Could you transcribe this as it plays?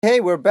Hey,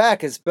 we're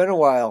back. It's been a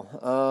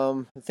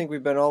while. I think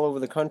we've been all over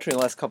the country in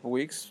the last couple of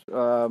weeks,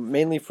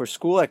 mainly for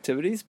school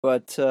activities,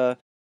 but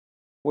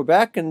we're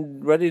back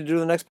and ready to do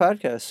the next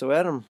podcast. So,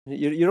 Adam,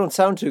 you don't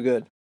sound too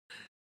good.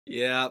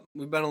 Yeah,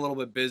 we've been a little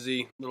bit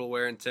busy, little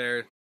wear and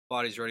tear.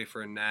 Body's ready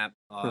for a nap.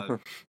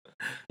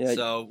 Yeah,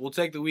 So we'll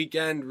take the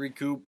weekend,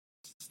 recoup,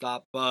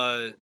 start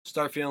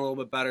feeling a little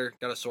bit better.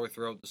 Got a sore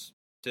throat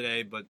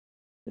today, but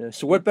yeah.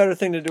 So, what better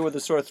thing to do with a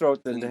sore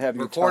throat than to have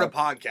you record a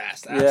talk?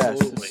 podcast. Yes.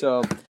 Absolutely.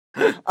 So,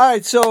 all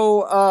right.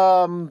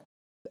 So,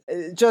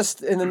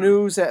 just in the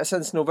news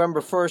since November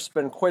 1st,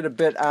 been quite a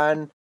bit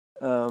on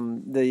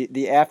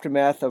the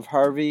aftermath of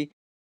Harvey.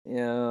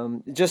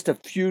 Just a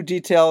few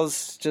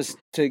details, just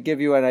to give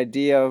you an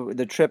idea.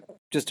 The trip,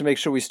 just to make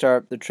sure we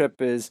start. The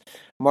trip is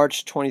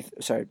March 20.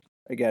 Sorry,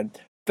 again,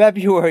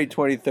 February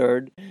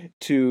 23rd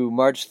to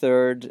March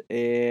 3rd,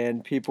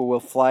 and people will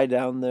fly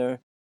down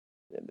there.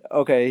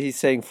 Okay, he's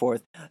saying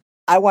 4th.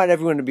 I want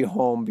everyone to be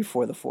home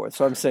before the 4th,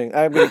 so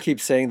I'm going to keep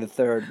saying the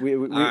 3rd. We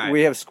All right.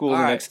 we have school All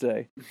the right. next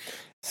day.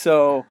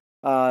 So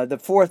the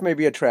 4th may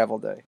be a travel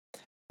day.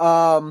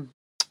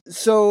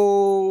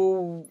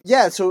 So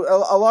yeah, so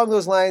along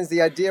those lines,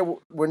 the idea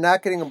we're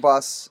not getting a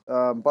bus.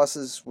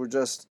 Buses were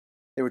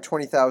they were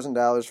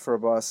 $20,000 for a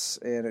bus,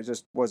 and it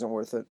just wasn't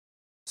worth it.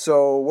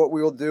 So what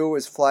we will do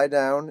is fly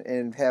down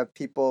and have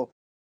people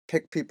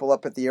pick people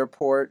up at the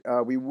airport.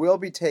 We will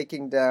be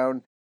taking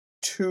down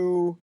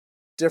two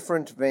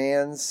different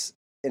vans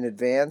in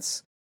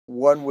advance,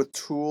 one with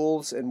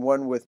tools and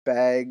one with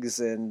bags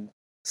and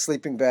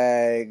sleeping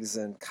bags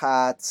and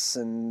cots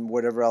and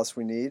whatever else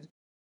we need.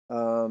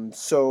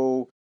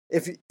 So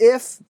if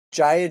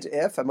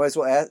I might as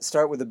well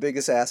start with the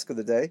biggest ask of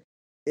the day.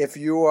 If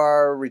you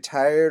are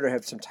retired or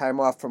have some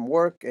time off from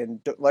work and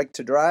like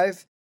to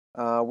drive,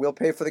 we'll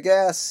pay for the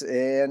gas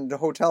and a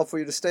hotel for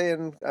you to stay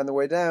in on the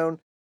way down.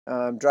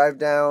 Drive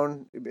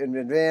down in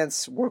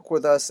advance, work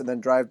with us, and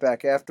then drive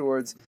back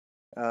afterwards.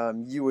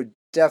 You would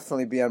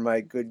definitely be on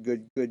my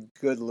good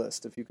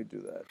list if you could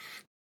do that.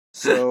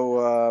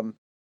 So,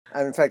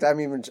 in fact,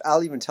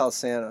 I'll even tell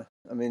Santa.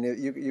 I mean,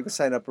 you can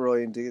sign up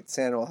early and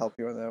Santa will help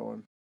you on that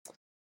one.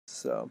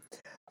 So,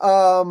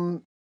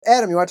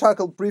 Adam, you want to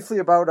talk briefly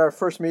about our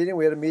first meeting?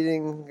 We had a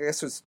meeting, I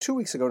guess it was 2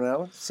 weeks ago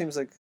now. Seems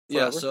like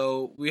Yeah, forever.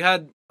 so we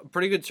had a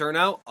pretty good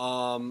turnout.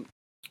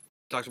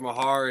 Dr.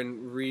 Mahar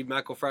and Reed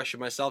McElfresh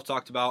and myself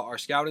talked about our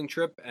scouting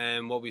trip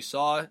and what we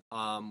saw,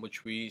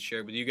 which we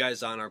shared with you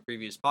guys on our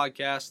previous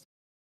podcast.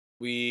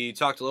 We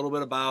talked a little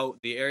bit about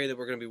the area that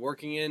we're going to be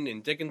working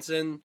in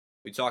Dickinson.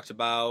 We talked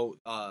about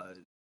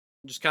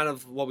just kind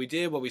of what we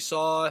did, what we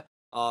saw,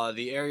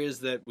 the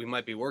areas that we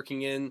might be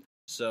working in.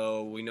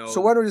 So we know.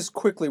 So why don't we just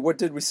quickly, what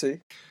did we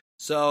see?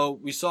 So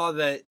we saw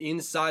that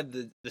inside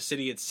the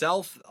city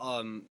itself,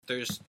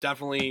 there's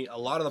definitely a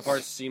lot of the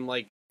parts seem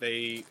like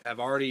they have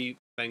already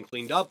been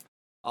cleaned up.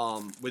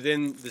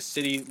 Within the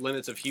city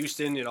limits of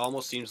Houston, it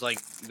almost seems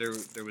like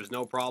there was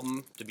no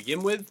problem to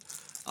begin with.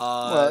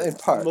 Well, in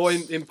parts. More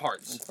in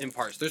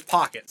parts. There's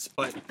pockets,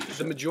 but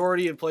the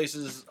majority of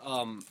places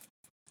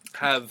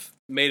have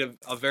made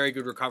a very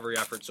good recovery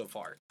effort so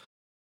far.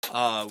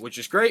 Which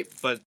is great,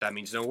 but that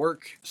means no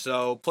work.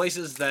 So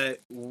places that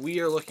we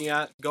are looking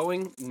at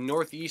going,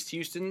 Northeast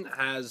Houston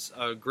has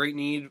a great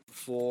need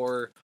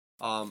for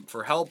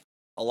help.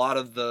 A lot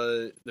of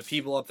the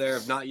people up there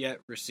have not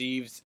yet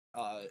received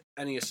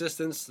any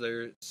assistance.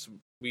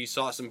 We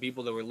saw some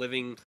people that were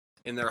living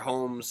in their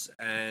homes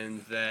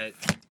and that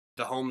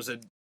the homes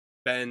had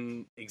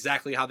been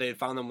exactly how they had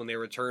found them when they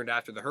returned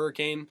after the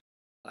hurricane,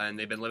 and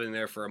they've been living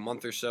there for a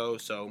month or so.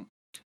 So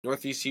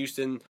Northeast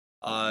Houston,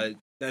 and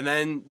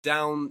then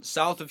down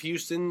south of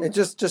Houston. And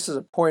just as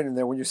a point in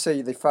there, when you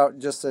say they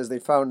found, just as they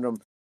found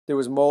them, there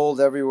was mold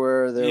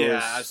everywhere.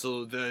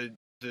 Absolutely.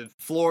 The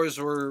floors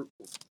were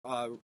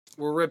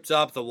ripped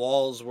up. The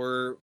walls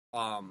were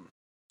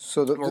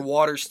were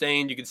water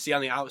stained. You could see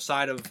on the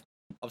outside of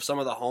some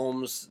of the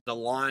homes the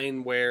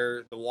line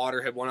where the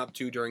water had went up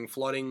to during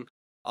flooding.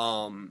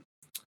 And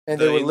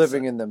they were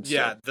living in them.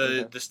 Yeah,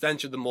 the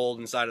stench of the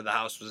mold inside of the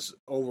house was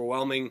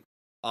overwhelming.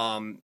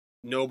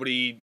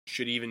 Nobody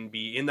should even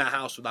be in that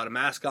house without a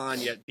mask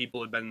on, yet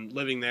people had been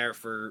living there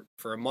for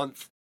a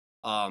month,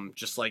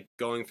 just like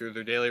going through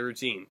their daily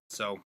routine.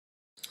 So,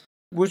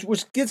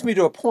 which gets me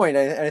to a point,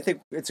 and I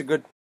think it's a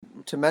good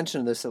to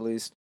mention this at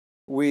least.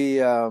 We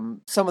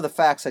some of the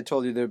facts I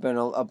told you, there have been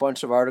a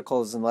bunch of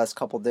articles in the last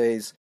couple of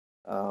days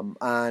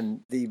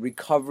on the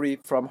recovery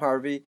from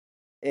Harvey,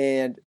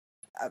 and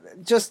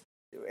just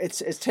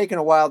it's taken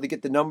a while to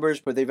get the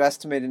numbers, but they've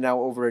estimated now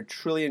over 1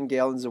 trillion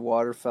gallons of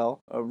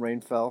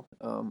rain fell.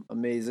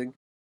 Amazing.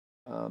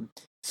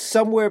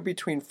 Somewhere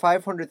between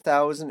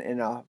 500,000 and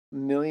 1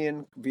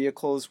 million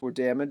vehicles were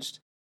damaged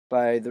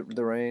by the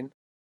rain.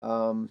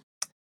 And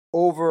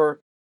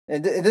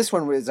this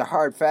one is a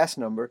hard, fast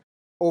number.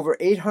 Over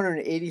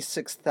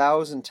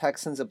 886,000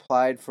 Texans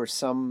applied for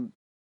some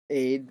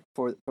aid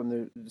from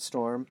the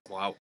storm.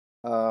 wow.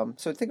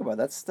 So think about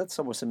it, that's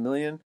almost 1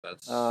 million.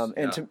 That's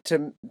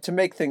and to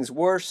make things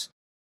worse,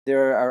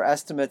 There are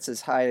estimates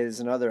as high as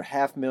another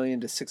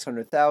 500,000 to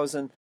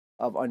 600,000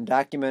 of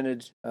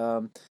undocumented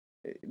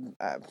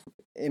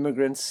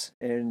immigrants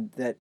and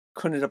that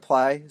couldn't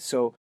apply.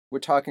 So we're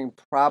talking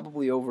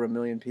probably over 1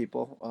 million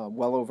people,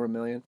 well over 1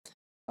 million.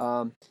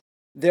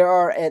 There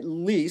are at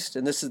least,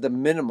 and this is the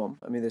minimum,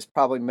 I mean, there's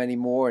probably many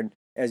more, and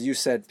as you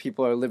said,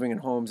 people are living in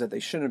homes that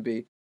they shouldn't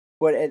be,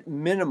 but at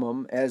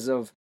minimum, as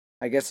of,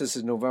 I guess this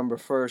is November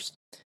 1st,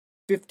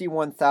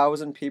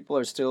 51,000 people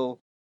are still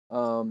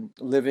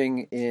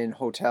living in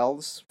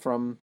hotels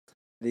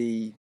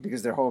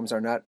because their homes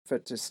are not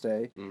fit to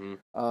stay.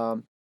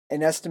 An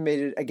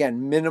estimated,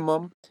 again,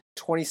 minimum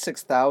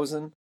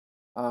 26,000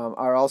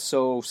 are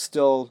also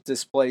still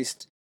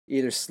displaced,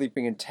 either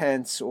sleeping in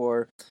tents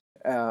or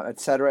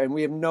etc. And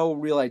we have no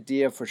real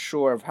idea for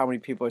sure of how many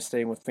people are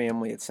staying with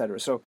family, etc.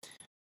 So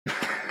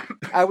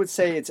I would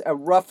say it's a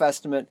rough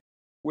estimate.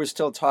 We're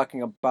still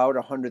talking about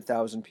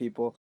 100,000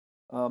 people.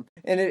 And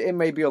it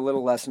may be a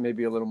little less and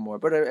maybe a little more.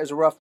 But as a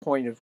rough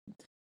point of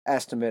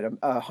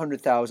estimate,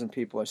 100,000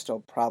 people are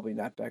still probably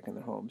not back in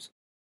their homes.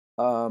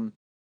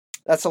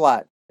 That's a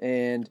lot.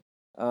 And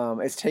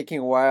it's taking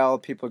a while.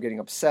 People are getting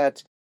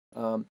upset.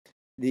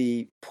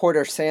 The Port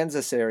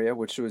Arkansas area,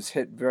 which was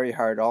hit very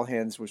hard, all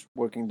hands was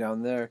working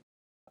down there.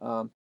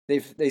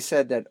 They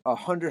said that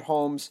 100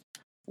 homes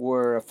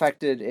were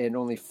affected, and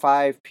only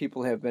 5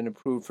 people have been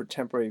approved for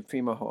temporary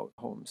FEMA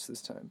homes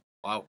this time.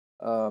 Wow.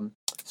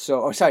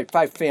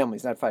 5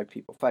 families, not 5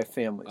 people, 5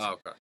 families. Oh,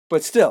 okay.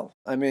 But still,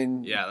 I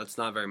mean, yeah, that's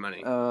not very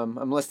many.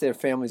 Unless they're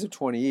families of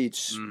 20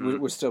 each,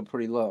 we're still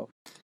pretty low.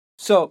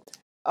 So,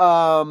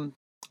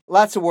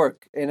 lots of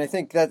work, and I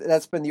think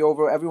that's been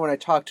everyone I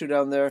talked to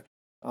down there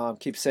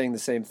keeps saying the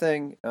same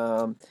thing.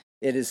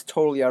 It is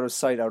totally out of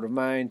sight, out of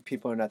mind.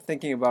 People are not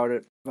thinking about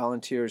it.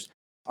 Volunteers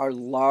are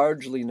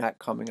largely not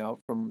coming out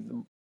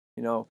from,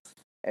 when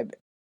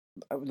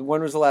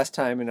was the last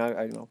time, and I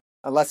don't know,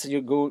 unless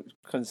you go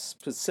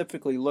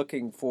specifically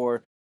looking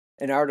for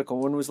an article,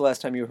 when was the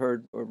last time you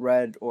heard or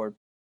read or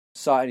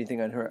saw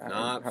anything on her?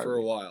 Not for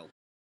a while.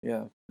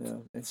 Yeah.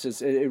 It's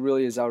just, it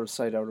really is out of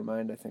sight, out of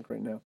mind, I think,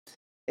 right now.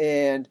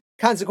 And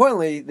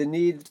consequently, the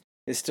need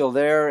is still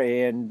there,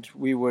 and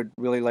we would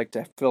really like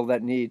to fill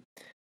that need.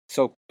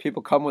 So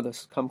people come with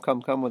us.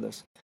 Come with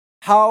us.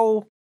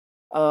 How,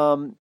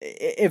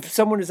 if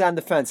someone is on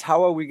the fence,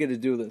 how are we going to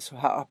do this?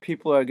 How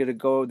people are going to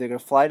go, they're going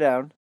to fly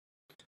down.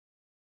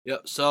 Yeah,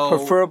 so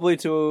preferably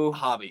to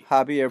Hobby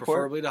Airport.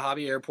 Preferably to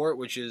Hobby Airport,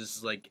 which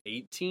is like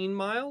 18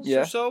 miles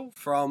or so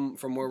from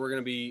where we're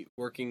going to be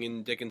working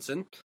in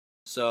Dickinson.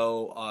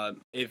 So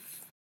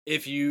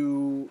if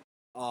you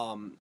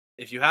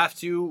have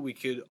to, we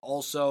could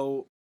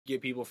also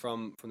get people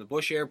from the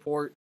Bush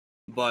Airport,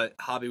 but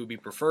Hobby would be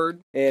preferred.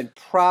 And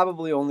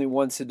probably only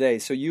once a day.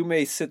 So you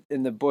may sit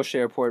in the Bush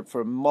Airport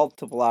for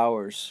multiple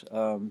hours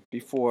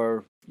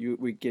before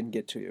we can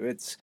get to you.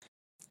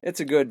 It's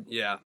a good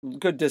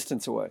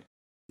distance away.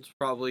 It's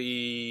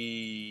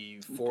probably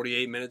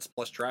 48 minutes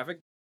plus traffic.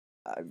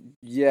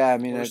 Yeah, I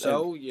mean,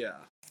 yeah.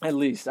 At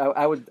least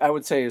I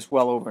would say it's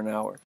well over an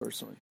hour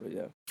personally, but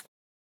yeah.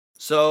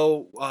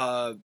 So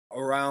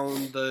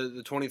around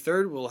the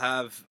 23rd, we'll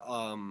have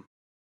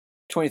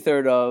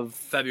 23rd of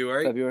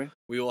February.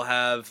 We will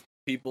have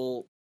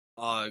people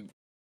coming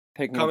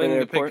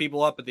to pick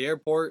people up at the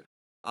airport.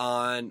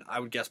 On, I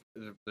would guess,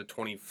 the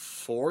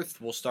 24th,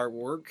 we'll start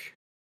work.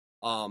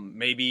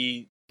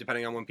 Maybe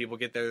depending on when people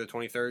get there, the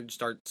 23rd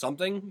start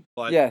something.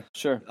 But yeah,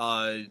 sure.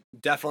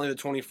 Definitely the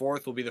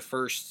 24th will be the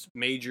first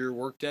major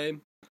work day.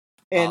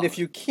 And if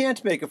you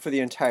can't make it for the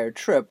entire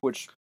trip,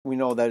 which we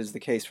know that is the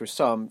case for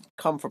some,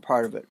 come for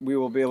part of it. We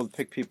will be able to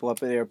pick people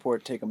up at the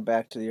airport, take them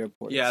back to the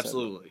airport. Yeah,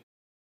 absolutely.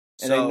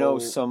 And I know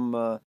some,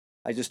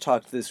 I just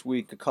talked this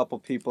week, a couple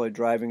people are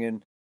driving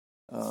in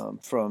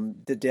from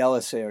the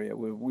Dallas area.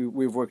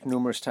 We've worked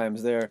numerous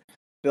times there.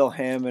 Bill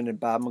Hammond and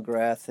Bob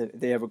McGrath,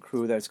 they have a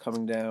crew that's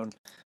coming down.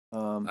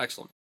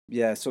 Excellent.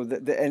 Yeah, so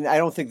and I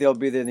don't think they'll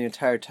be there the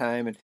entire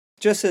time. And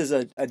just as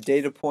a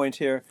data point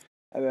here,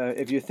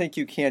 if you think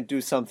you can't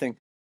do something,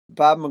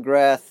 Bob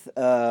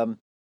McGrath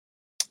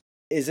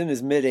is in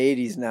his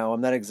mid-80s now.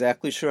 I'm not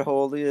exactly sure how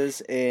old he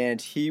is, and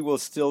he will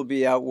still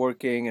be out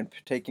working and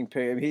taking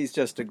pictures. I mean, he's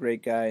just a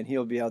great guy, and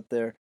he'll be out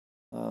there.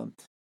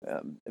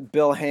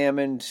 Bill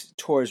Hammond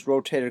tore his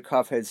rotator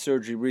cuff, had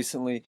surgery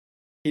recently.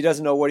 He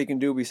doesn't know what he can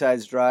do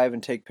besides drive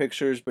and take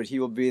pictures, but he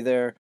will be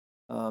there.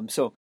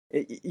 So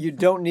you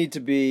don't need to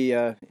be,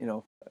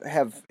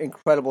 have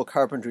incredible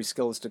carpentry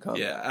skills to come.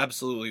 Yeah,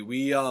 absolutely.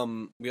 We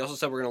also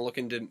said we're going to look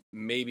into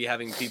maybe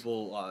having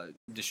people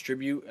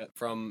distribute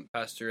from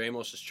Pastor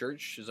Amos's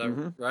church. Is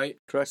that right?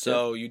 Correct.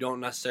 So you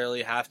don't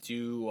necessarily have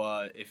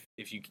to,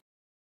 if you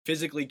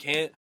physically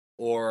can't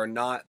or are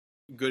not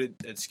good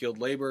at skilled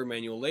labor,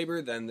 manual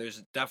labor, then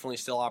there's definitely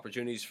still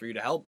opportunities for you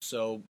to help.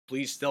 So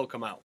please still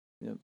come out.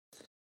 Yeah.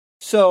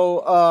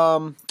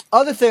 So,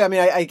 other thing, I mean,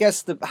 I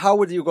guess, how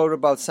would you go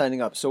about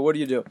signing up? So what do?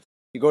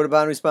 You go to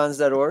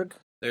boundresponse.org?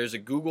 There's a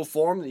Google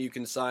form that you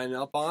can sign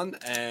up on,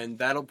 and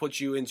that'll put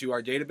you into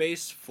our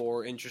database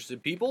for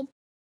interested people.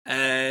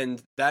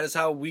 And that is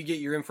how we get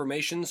your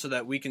information so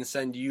that we can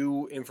send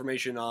you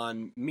information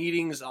on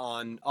meetings,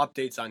 on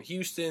updates on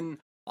Houston,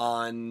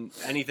 on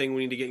anything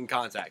we need to get in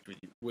contact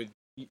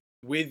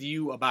with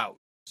you about.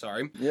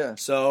 Sorry. Yeah.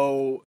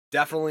 So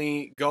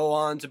definitely go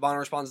on to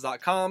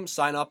BonnerResponse.com,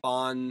 sign up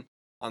on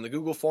the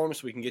Google form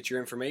so we can get your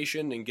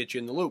information and get you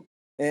in the loop.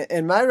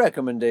 And my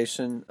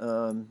recommendation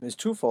is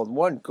twofold.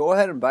 One, go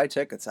ahead and buy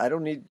tickets.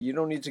 You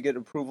don't need to get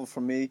approval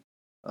from me.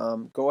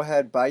 Go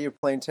ahead, buy your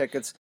plane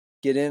tickets.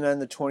 Get in on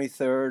the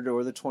 23rd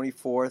or the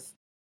 24th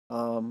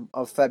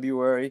of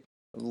February.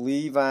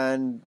 Leave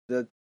on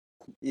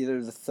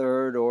either the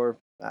 3rd or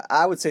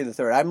I would say the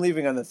 3rd. I'm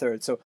leaving on the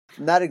 3rd, so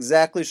I'm not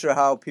exactly sure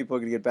how people are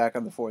going to get back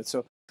on the 4th.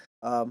 So,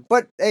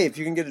 but hey, if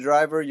you can get a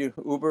driver,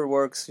 Uber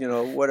works,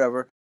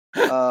 whatever.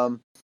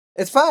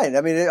 It's fine.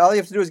 I mean, all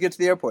you have to do is get to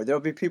the airport. There'll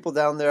be people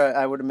down there.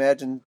 I would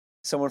imagine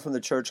someone from the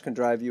church can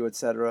drive you,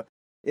 etc.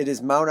 It is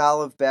Mount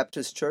Olive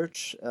Baptist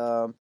Church.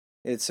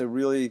 It's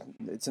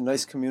a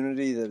nice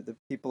community. The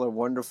people are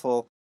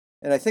wonderful,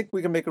 and I think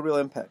we can make a real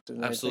impact.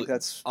 And Absolutely. I think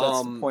that's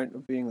the point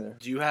of being there.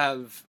 Do you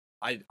have?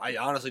 I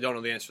honestly don't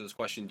know the answer to this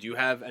question. Do you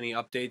have any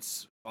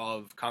updates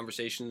of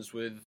conversations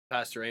with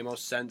Pastor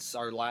Amos since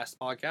our last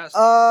podcast?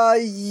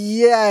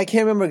 Yeah, I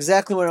can't remember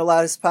exactly when our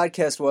last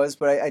podcast was,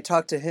 but I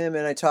talked to him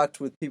and I talked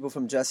with people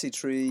from Jesse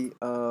Tree,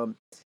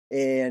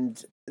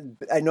 and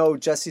I know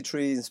Jesse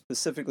Tree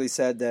specifically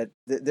said that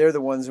they're the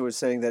ones who are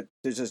saying that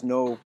there's just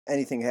no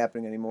anything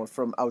happening anymore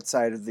from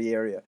outside of the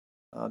area.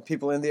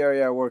 People in the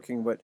area are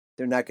working, but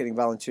they're not getting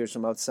volunteers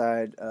from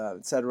outside,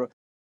 etc.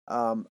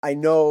 I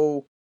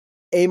know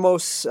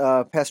Amos,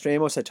 Pastor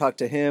Amos, I talked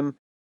to him.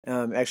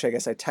 Actually, I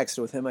guess I texted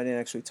with him. I didn't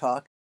actually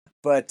talk.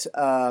 But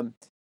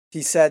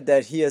he said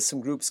that he has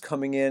some groups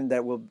coming in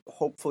that will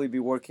hopefully be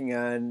working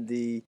on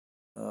the,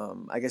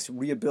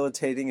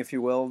 rehabilitating, if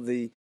you will,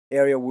 the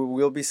area we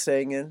will be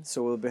staying in.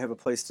 So we'll have a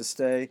place to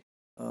stay.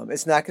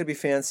 It's not going to be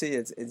fancy.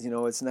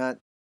 It's not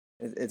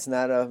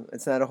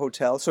a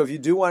hotel. So if you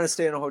do want to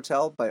stay in a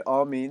hotel, by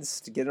all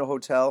means, to get in a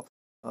hotel,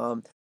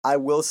 I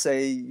will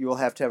say you'll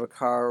have to have a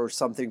car or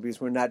something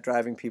because we're not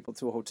driving people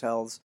to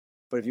hotels.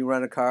 But if you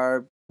rent a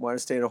car, want to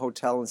stay in a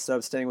hotel instead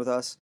of staying with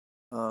us,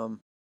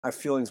 our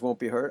feelings won't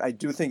be hurt. I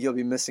do think you'll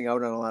be missing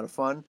out on a lot of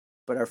fun,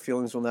 but our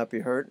feelings will not be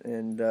hurt.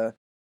 And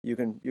you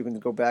can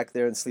go back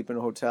there and sleep in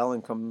a hotel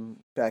and come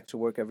back to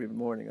work every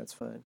morning. That's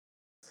fine.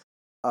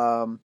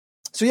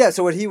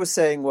 So what he was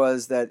saying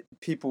was that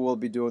people will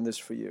be doing this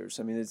for years.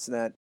 I mean, it's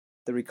not,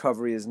 the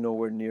recovery is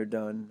nowhere near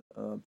done.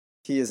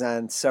 He is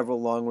on several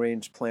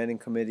long-range planning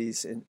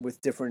committees with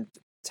different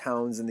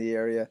towns in the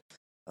area.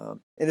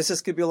 And it's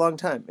just going to be a long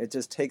time. It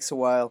just takes a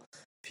while.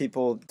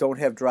 People don't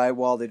have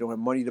drywall. They don't have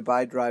money to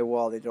buy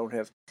drywall. They don't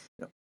have,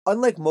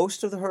 unlike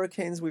most of the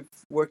hurricanes we've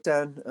worked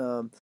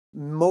on,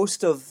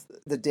 most of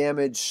the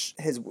damage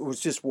was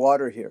just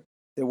water here.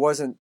 There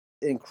wasn't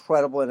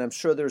incredible, and I'm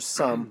sure there's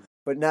some,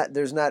 but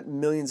there's not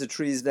millions of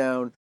trees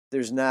down.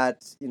 There's not,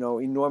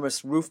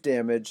 enormous roof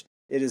damage.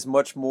 It is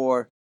much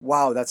more,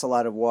 wow, that's a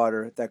lot of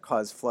water that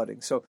caused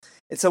flooding. So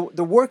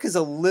the work is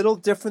a little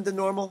different than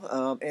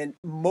normal, and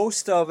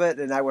most of it,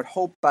 and I would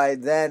hope by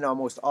then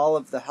almost all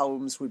of the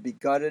homes would be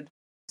gutted.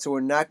 So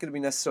we're not going to be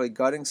necessarily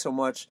gutting so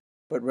much,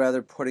 but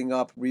rather putting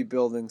up,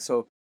 rebuilding.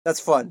 So that's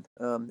fun.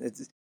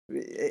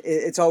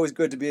 It's always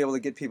good to be able to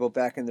get people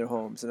back in their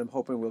homes, and I'm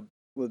hoping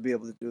we'll be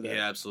able to do that.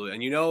 Yeah, absolutely.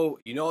 And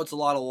it's a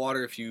lot of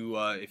water if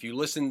you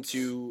listen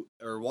to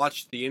or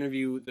watch the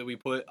interview that we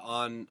put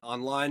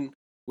online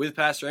with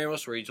Pastor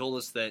Amos, where he told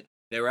us that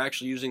they were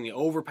actually using the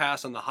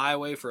overpass on the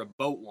highway for a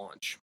boat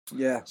launch.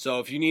 Yeah. So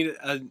if you need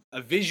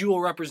a visual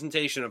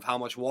representation of how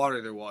much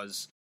water there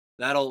was,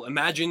 that'll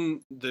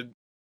imagine the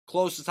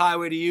closest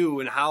highway to you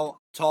and how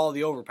tall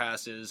the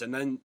overpass is, and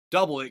then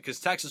double it because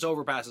Texas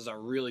overpasses are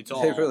really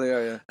tall. They really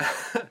are, yeah.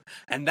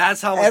 And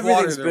that's how much water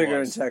there was. Everything's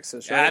bigger in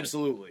Texas, right?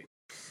 Absolutely.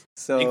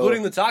 So,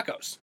 including the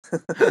tacos.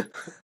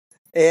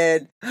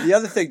 And the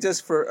other thing,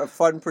 just for a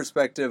fun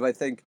perspective, I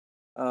think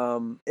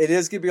it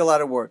is going to be a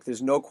lot of work.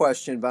 There's no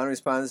question. Bound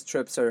response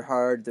trips are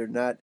hard. They're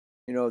not,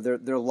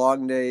 they're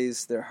long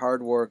days. They're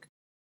hard work.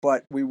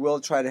 But we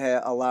will try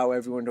to allow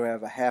everyone to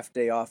have a half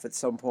day off at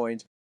some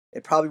point.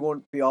 It probably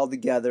won't be all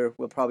together.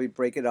 We'll probably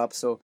break it up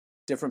so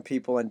different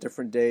people on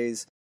different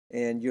days.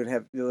 And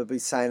you'll be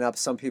sign up.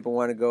 Some people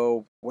want to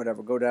go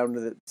down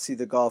to see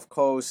the Gulf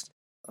Coast.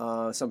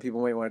 Some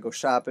people might want to go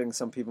shopping.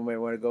 Some people might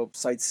want to go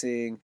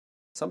sightseeing.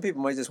 Some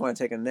people might just want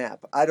to take a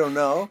nap. I don't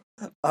know.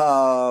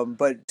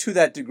 But to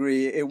that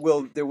degree,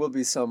 there will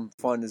be some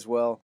fun as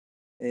well.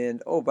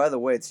 And by the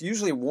way, it's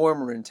usually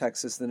warmer in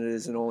Texas than it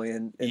is in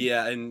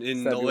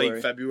the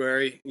late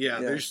February. Yeah,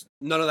 there's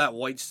none of that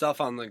white stuff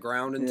on the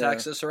ground in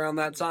Texas around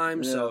that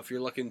time. Yeah. So if you're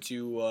looking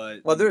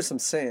to, there's some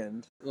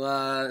sand.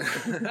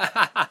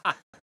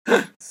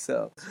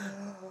 So.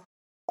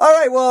 All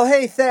right, well,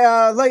 hey,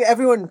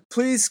 everyone,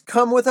 please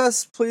come with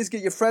us. Please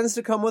get your friends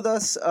to come with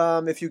us.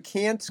 If you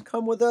can't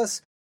come with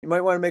us, you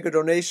might want to make a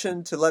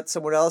donation to let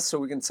someone else so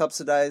we can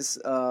subsidize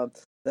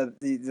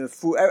the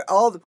food.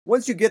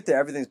 Once you get there,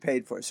 everything's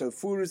paid for. So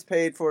food is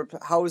paid for,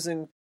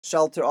 housing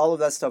shelter, all of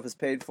that stuff is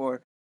paid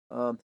for.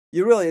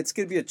 It's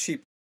going to be a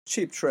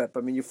cheap trip.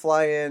 I mean, you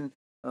fly in,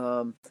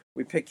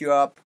 we pick you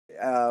up.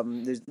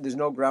 There's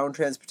no ground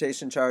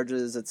transportation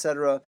charges,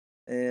 etc.,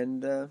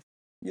 and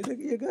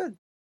you're good.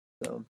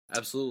 So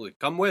absolutely,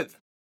 come with.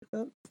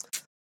 All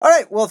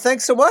right. Well,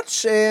 thanks so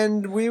much,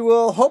 and we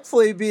will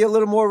hopefully be a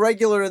little more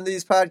regular in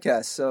these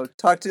podcasts. So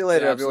talk to you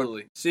later, everyone.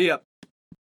 Absolutely. See ya.